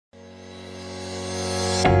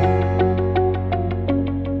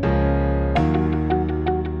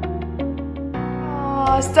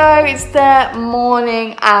So it's the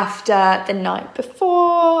morning after the night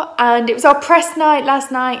before, and it was our press night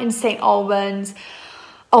last night in St Albans.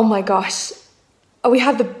 Oh my gosh, we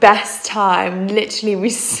had the best time. Literally, we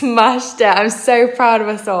smashed it. I'm so proud of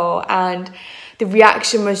us all, and the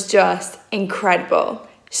reaction was just incredible.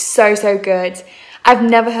 So good. I've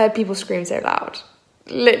never heard people scream so loud.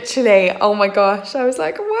 Literally, oh my gosh, I was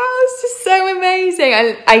like, wow, this is so amazing.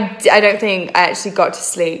 I don't think I actually got to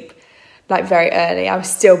sleep like very early. I was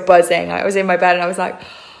still buzzing. I was in my bed and I was like,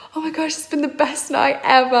 oh my gosh, it's been the best night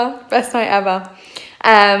ever. Best night ever.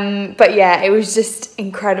 But yeah, it was just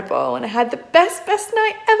incredible. And I had the best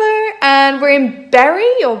night ever. And we're in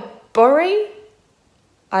Bury or Bury?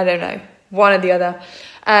 I don't know. One or the other.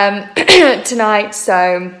 Tonight.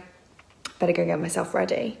 So better go get myself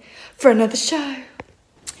ready for another show.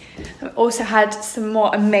 I also had some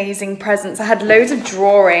more amazing presents. I had loads of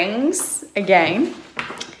drawings again.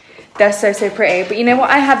 They're so pretty. But you know what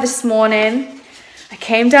I had this morning? I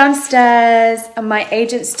came downstairs and my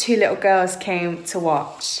agent's two little girls came to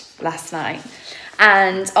watch last night.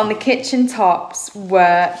 And on the kitchen tops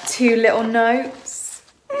were two little notes.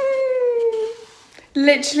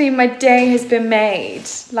 Literally, my day has been made.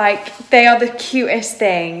 Like, they are the cutest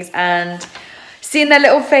things. And seeing their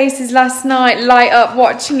little faces last night light up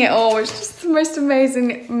watching it all was just the most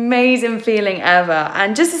amazing feeling ever.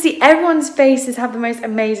 And just to see everyone's faces have the most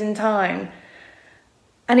amazing time.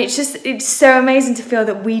 And it's so amazing to feel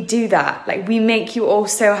that we do that. Like, we make you all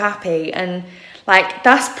so happy. And like,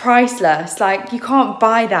 that's priceless. Like, you can't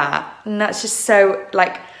buy that. And that's just so,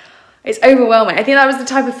 like, it's overwhelming. I think that was the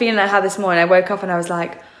type of feeling I had this morning. I woke up and I was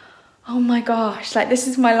like, oh my gosh, like, this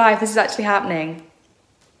is my life. This is actually happening.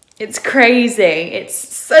 It's crazy. It's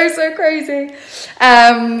so crazy.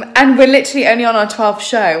 And we're literally only on our 12th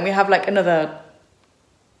show and we have like another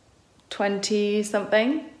 20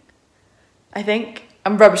 something, I think.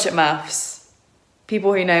 I'm rubbish at maths.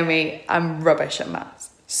 People who know me, I'm rubbish at maths.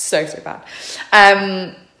 So bad.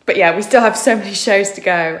 But yeah, we still have so many shows to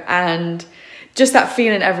go, and just that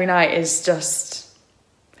feeling every night is just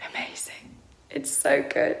amazing. It's so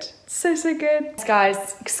good. So good.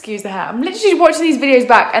 Guys, excuse the hair. I'm literally watching these videos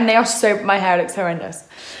back and they are my hair looks horrendous.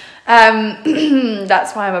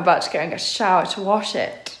 That's why I'm about to go and get a shower to wash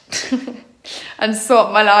it and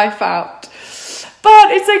sort my life out.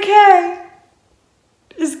 But it's okay.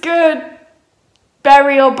 It's good.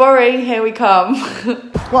 Bury or bury, here we come.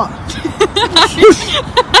 What?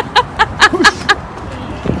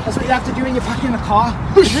 That's what you have to do when you're packing the car.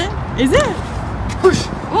 Is it? Push.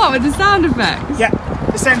 What, with the sound effects? Yeah,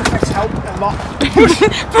 the sound effects help a lot. Push.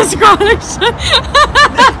 For Scottish.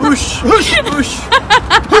 Push.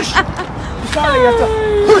 Sorry, you have to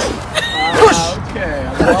push. Okay, I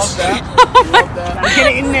love that. Get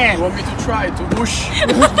it in there. You want me to try to push?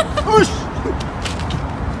 Push.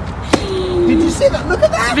 Did you see that? Look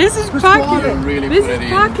at that. This is packing. Really This is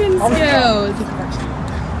packing skills.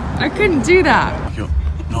 I couldn't do that.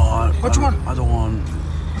 No, What do you want? I don't want.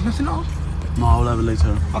 Nothing else. No, I'll have it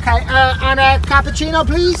later. Okay, and a cappuccino,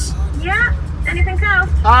 please. Yeah, anything else?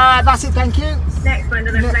 That's it, thank you. Next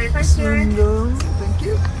window, then please, thank you. No, thank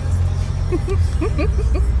you.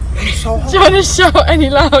 I'm so hot. Do you want to shout any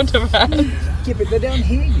louder, man? Yeah, but they don't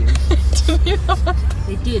hear you.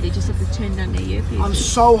 They do, they just have to turn down their earpieces. I'm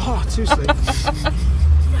so hot, seriously.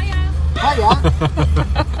 Hiya.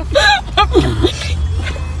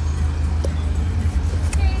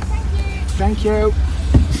 Thank you.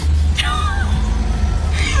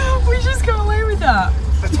 We just got away with that.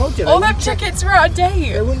 I told you. All them tickets were out of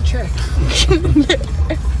date. They wouldn't check.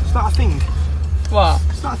 It's not a thing. What?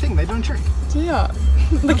 It's not a thing, they don't check. Yeah.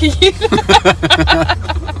 Look at you.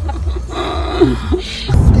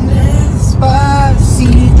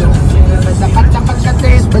 Despacito,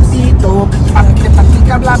 despacito,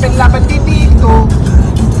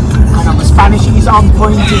 I know my Spanish is on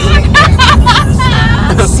point, isn't it?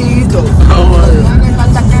 Despacito.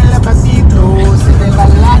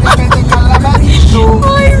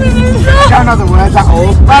 I don't know the words at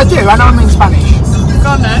all, but I do, I know them in Spanish. Go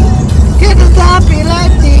on then.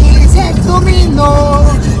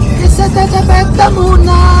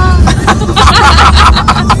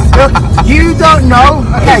 Look, you don't know,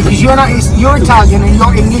 okay, because you're Italian and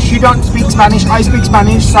you're English, you don't speak Spanish, I speak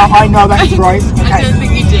Spanish, so I know that's right. Okay. I don't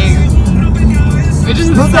think you do. It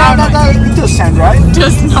doesn't sound right. It does sound right. It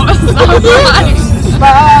does not sound right.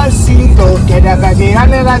 Despacito, queda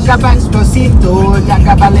babearle la capacito, ya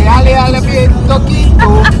cabaleale al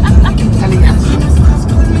toquito.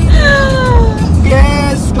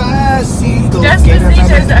 Despacito.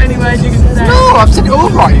 Despacito is the only word you can say. No, I've said it all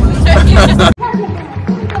right.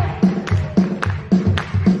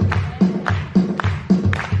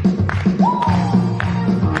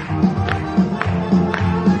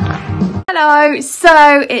 Hello,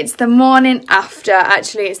 so it's the morning after,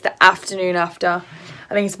 actually it's the afternoon after.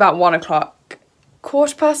 I think it's about 1 o'clock,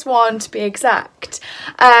 1:15 to be exact.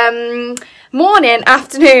 Morning,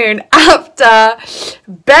 afternoon after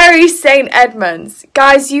Bury St Edmunds.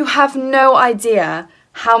 Guys, you have no idea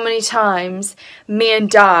how many times me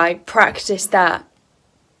and Di practiced that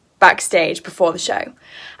backstage before the show.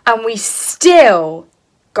 And we still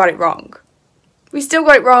got it wrong. We still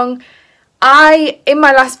got it wrong. In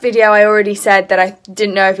my last video, I already said that I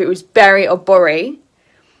didn't know if it was Bury or Bury.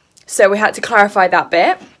 So we had to clarify that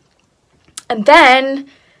bit. And then,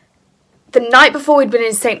 the night before we'd been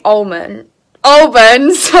in St. Albans,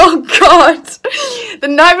 oh God. The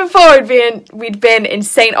night before we'd been in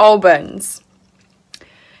St. Albans.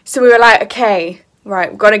 So we were like, okay, right,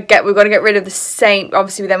 we've got to get rid of the Saint.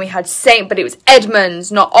 Obviously, then we had Saint, but it was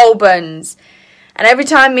Edmunds, not Albans. And every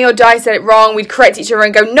time me or Di said it wrong, we'd correct each other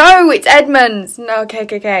and go, no, it's Edmunds. No,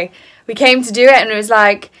 okay. We came to do it and it was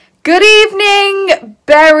like, good evening,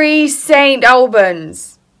 Bury St.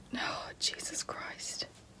 Albans. Oh, Jesus Christ.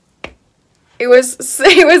 It was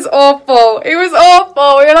awful. It was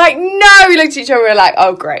awful. We were like, no. We looked at each other and we were like,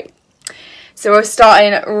 oh, great. So we're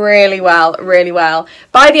starting really well, really well.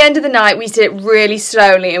 By the end of the night, we did it really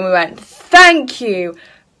slowly and we went, thank you,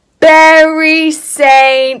 Bury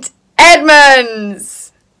St.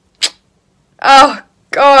 Edmunds. Oh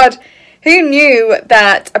God, who knew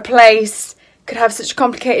that a place could have such a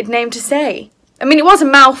complicated name to say? I mean, it was a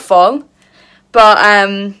mouthful, but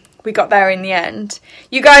we got there in the end.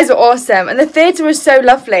 You guys were awesome, and the theatre was so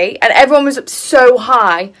lovely, and everyone was up so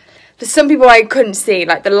high. For some people I couldn't see,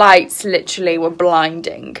 like the lights literally were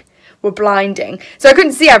blinding. So I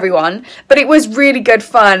couldn't see everyone, but it was really good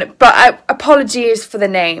fun. But apologies for the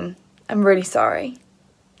name. I'm really sorry.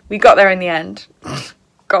 We got there in the end.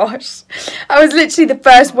 Gosh. That was literally the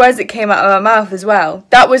first words that came out of my mouth as well.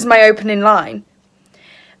 That was my opening line.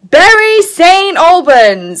 Bury St.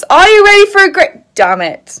 Albans. Are you ready for a great... Damn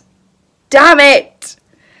it.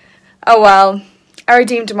 Oh well. I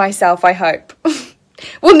redeemed myself, I hope.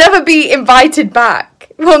 We'll never be invited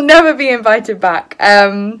back. But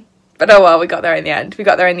oh well, we got there in the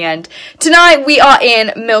end. Tonight we are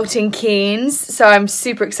in Milton Keynes, so I'm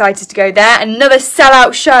super excited to go there. Another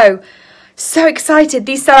sellout show. So excited.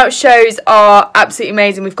 These sellout shows are absolutely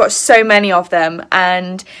amazing. We've got so many of them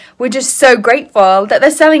and we're just so grateful that they're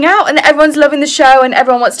selling out and that everyone's loving the show and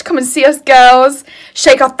everyone wants to come and see us girls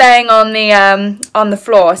shake our thing on the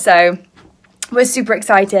floor. So we're super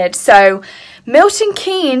excited. So Milton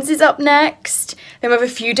Keynes is up next. Then we have a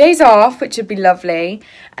few days off, which would be lovely.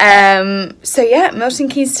 So yeah, Milton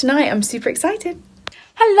Keynes tonight. I'm super excited.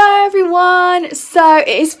 Hello everyone. So it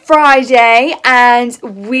is Friday and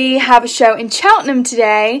we have a show in Cheltenham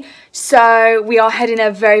today. So we are heading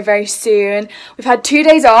there very, very soon. We've had 2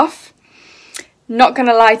 days off. Not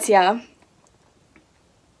gonna lie to you.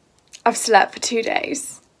 I've slept for 2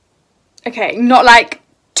 days. Okay, not like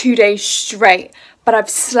 2 days straight, but I've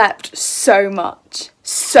slept so much.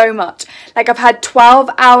 Like I've had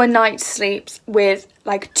 12-hour night sleeps with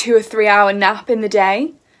like 2 or 3 hour nap in the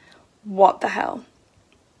day. What the hell?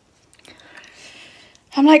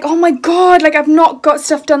 I'm like, oh my God, like I've not got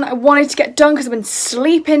stuff done that I wanted to get done because I've been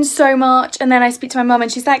sleeping so much. And then I speak to my mum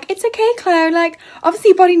and she's like, it's okay, Claire, like obviously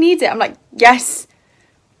your body needs it. I'm like, yes,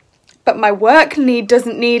 but my work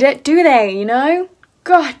doesn't need it, do they, you know?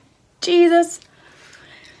 God, Jesus.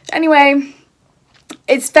 Anyway,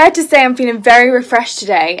 it's fair to say I'm feeling very refreshed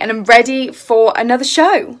today and I'm ready for another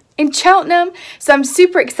show in Cheltenham. So I'm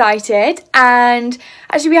super excited. And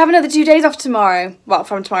actually we have another 2 days off tomorrow. Well,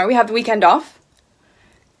 from tomorrow we have the weekend off.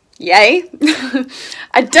 Yay.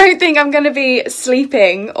 I don't think I'm going to be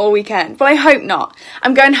sleeping all weekend. Well, I hope not.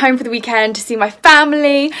 I'm going home for the weekend to see my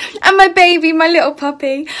family and my baby, my little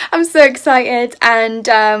puppy. I'm so excited. And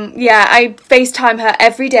yeah, I FaceTime her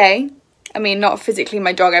every day. I mean, not physically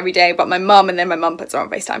my dog every day, but my mum, and then my mum puts her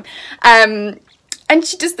on FaceTime. And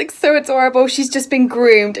she just looks so adorable. She's just been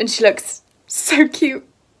groomed and she looks so cute.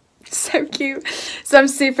 So cute. So I'm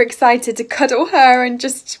super excited to cuddle her and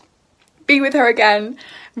just be with her again.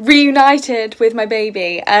 Reunited with my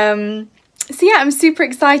baby. So yeah, I'm super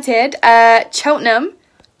excited. Cheltenham,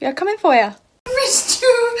 we are coming for you. I missed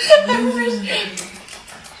you.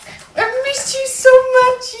 I missed you so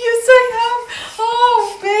much. Yes, I have.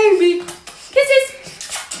 Oh, baby. Kisses.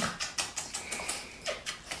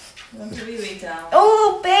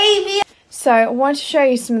 Oh, baby. So I want to show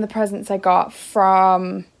you some of the presents I got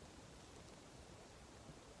from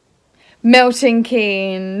Milton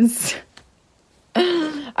Keynes.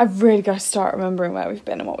 I've really got to start remembering where we've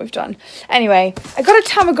been and what we've done. Anyway, I got a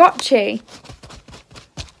Tamagotchi.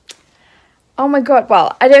 Oh my god,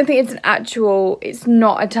 well, I don't think it's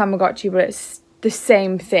not a Tamagotchi, but it's the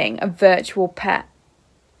same thing, a virtual pet.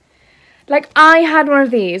 Like, I had one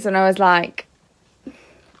of these when I was like,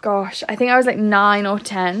 gosh, I think I was like 9 or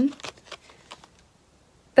 10.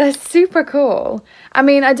 They're super cool. I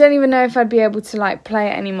mean, I don't even know if I'd be able to, like, play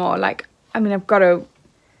it anymore. Like, I mean, I've got to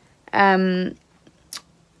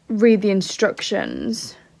read the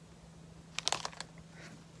instructions.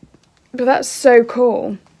 But that's so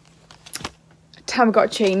cool.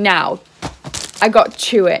 Tamagotchi. Now, I got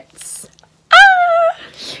Chewits.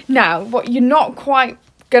 Now, what you're not quite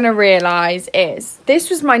going to realise is, this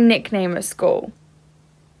was my nickname at school.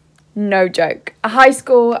 No joke. At high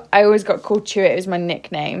school, I always got called Chewit. It was my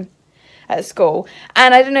nickname at school.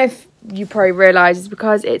 And I don't know if you probably realise it's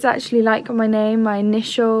because it's actually like my name, my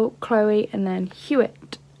initial, Chloe, and then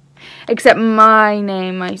Hewitt. Except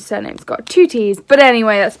my surname's got 2 T's. But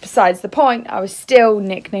anyway, that's besides the point. I was still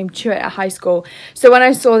nicknamed Chewit at high school. So when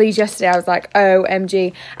I saw these yesterday, I was like,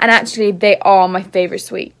 OMG. And actually, they are my favourite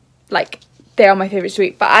sweet. Like, they are my favourite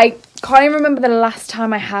sweet. But I can't even remember the last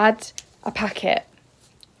time I had a packet.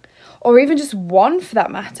 Or even just one, for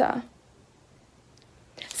that matter.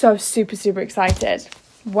 So I was super, super excited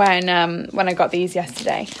when I got these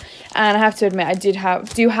yesterday. And I have to admit, I do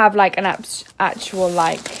have like an actual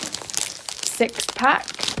like 6-pack.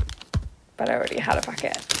 But I already had a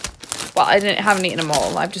packet. Well, I haven't eaten them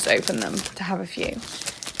all. I've just opened them to have a few.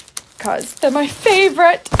 Because they're my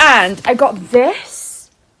favourite. And I got this.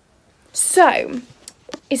 So,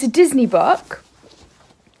 it's a Disney book.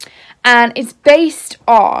 And it's based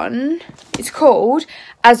on, it's called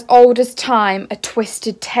As Old as Time, A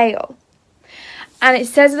Twisted Tale. And it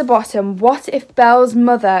says at the bottom, what if Belle's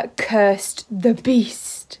mother cursed the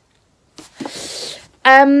beast?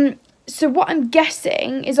 So what I'm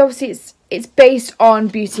guessing is obviously it's based on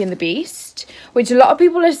Beauty and the Beast, which a lot of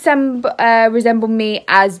people resemble me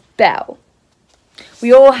as Belle.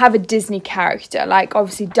 We all have a Disney character, like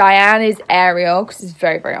obviously Diane is Ariel, because it's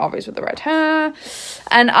very, very obvious with the red hair.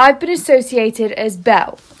 And I've been associated as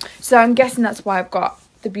Belle. So I'm guessing that's why I've got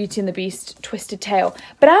the Beauty and the Beast Twisted Tale.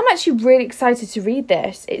 But I'm actually really excited to read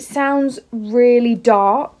this. It sounds really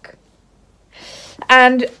dark.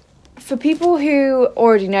 And for people who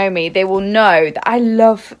already know me, they will know that I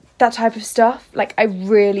love that type of stuff. Like, I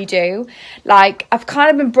really do. Like, I've kind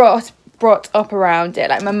of been brought up around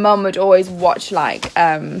it. Like, my mum would always watch like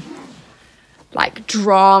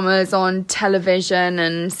dramas on television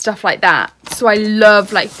and stuff like that. So I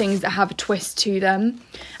love like things that have a twist to them.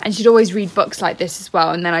 And she'd always read books like this as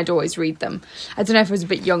well, and then I'd always read them. I don't know if I was a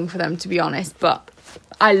bit young for them, to be honest, but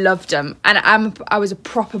I loved them. And I was a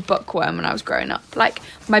proper bookworm when I was growing up. Like,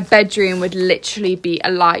 my bedroom would literally be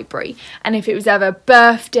a library. And if it was ever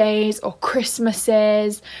birthdays or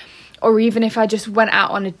Christmases, or even if I just went out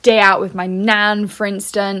on a day out with my nan, for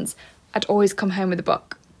instance, I'd always come home with a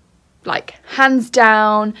book. Like, hands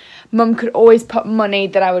down, Mum could always put money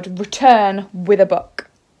that I would return with a book.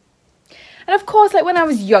 And of course, like, when I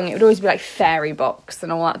was young, it would always be like fairy books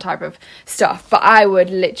and all that type of stuff. But I would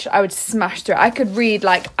smash through it. I could read,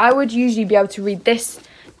 like, I would usually be able to read this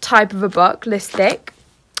type of a book, this thick,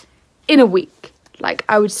 in a week. Like,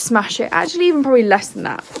 I would smash it. Actually, even probably less than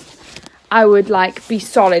that. I would, like, be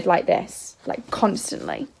solid like this, like,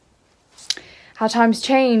 constantly. How times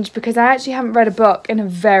change, because I actually haven't read a book in a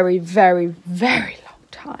very, very, very long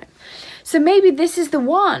time. So maybe this is the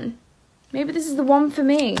one. Maybe this is the one for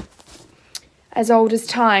me. As Old as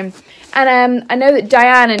Time. And I know that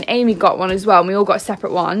Diane and Amy got one as well, and we all got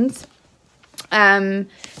separate ones.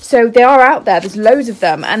 So they are out there. There's loads of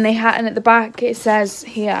them. And and at the back it says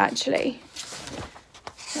here, actually.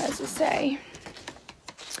 What does it say?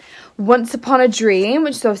 Once Upon a Dream,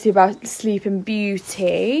 which is obviously about Sleeping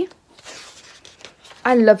Beauty.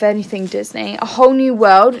 I love anything Disney. A Whole New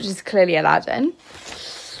World, which is clearly Aladdin.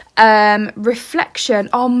 Reflection.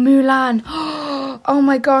 Oh, Mulan. Oh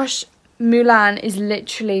my gosh. Mulan is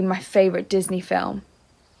literally my favourite Disney film.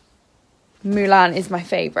 Mulan is my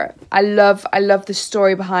favourite. I love the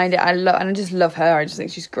story behind it. And I just love her. I just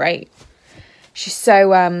think she's great. She's so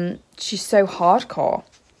hardcore.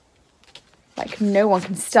 Like, no one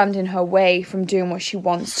can stand in her way from doing what she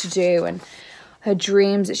wants to do and her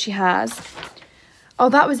dreams that she has. Oh,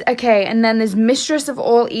 that was okay. And then there's Mistress of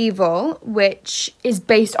All Evil, which is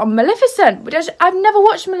based on Maleficent. Which I've never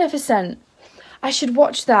watched Maleficent. I should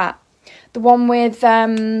watch that. The one with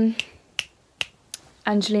Angelina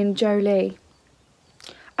Jolie.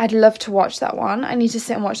 I'd love to watch that one. I need to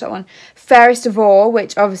sit and watch that one. Fairest of All,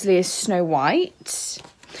 which obviously is Snow White.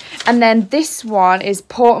 And then this one is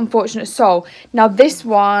Poor Unfortunate Soul. Now that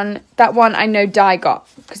one I know Di got,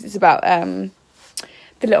 because it's about The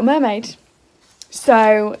Little Mermaid.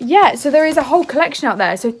 So, yeah, so there is a whole collection out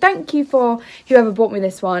there. So thank you for whoever bought me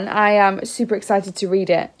this one. I am super excited to read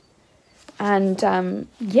it. And,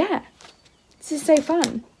 yeah, this is so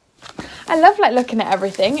fun. I love, like, looking at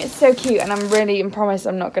everything. It's so cute. And I'm really, I promise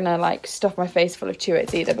I'm not going to, like, stuff my face full of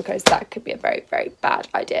Chewits either, because that could be a very, very bad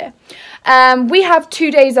idea. We have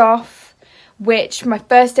 2 days off, which my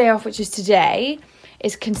first day off, which is today,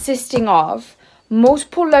 is consisting of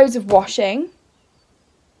multiple loads of washing.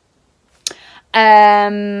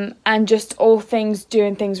 And just all things,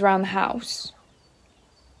 doing things around the house.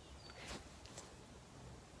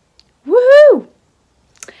 Woohoo!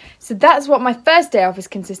 So that's what my first day off is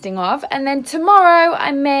consisting of. And then tomorrow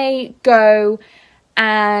I may go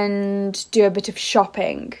and do a bit of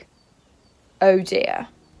shopping. Oh dear.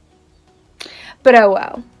 But oh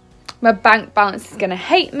well. My bank balance is going to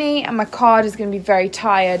hate me and my card is going to be very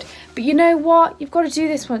tired. But you know what? You've got to do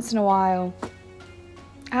this once in a while.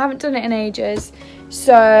 I haven't done it in ages.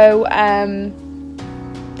 So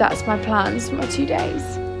that's my plans for my 2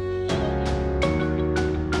 days.